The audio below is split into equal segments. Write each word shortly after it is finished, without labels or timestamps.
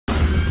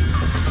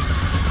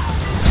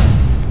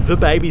The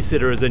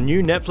Babysitter is a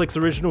new Netflix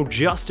original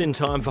just in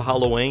time for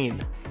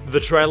Halloween. The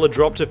trailer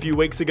dropped a few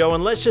weeks ago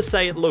and let's just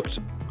say it looked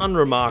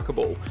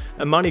unremarkable.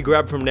 A money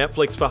grab from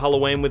Netflix for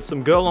Halloween with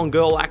some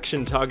girl-on-girl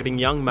action targeting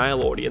young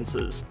male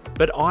audiences.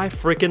 But I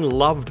frickin'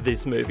 loved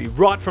this movie.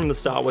 Right from the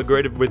start, we're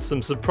greeted with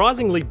some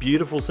surprisingly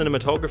beautiful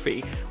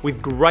cinematography,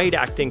 with great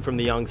acting from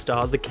the young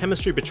stars. The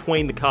chemistry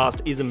between the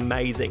cast is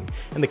amazing,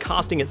 and the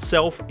casting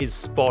itself is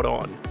spot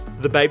on.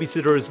 The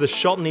Babysitter is the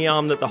shot in the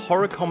arm that the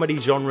horror comedy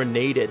genre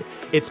needed.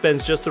 It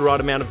spends just the right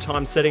amount of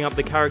time setting up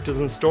the characters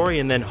and story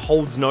and then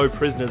holds no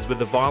prisoners with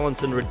the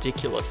violence and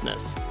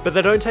ridiculousness. But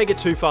they don't take it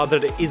too far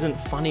that it isn't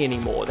funny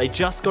anymore. They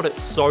just got it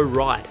so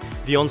right.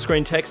 The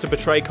on-screen text to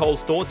portray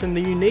Cole's thoughts and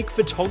the unique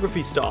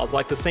photography styles,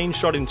 like the scene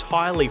shot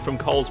entirely from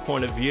Cole's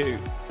point of view.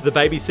 The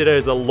Babysitter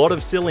is a lot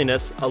of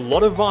silliness, a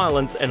lot of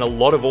violence, and a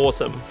lot of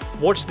awesome.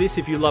 Watch this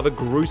if you love a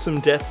gruesome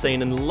death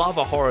scene and love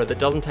a horror that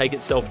doesn't take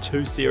itself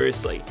too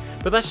seriously.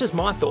 But that's just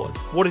my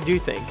thoughts. What did you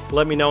think?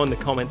 Let me know in the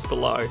comments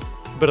below.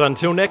 But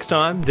until next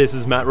time, this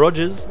is Matt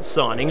Rogers,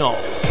 signing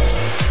off.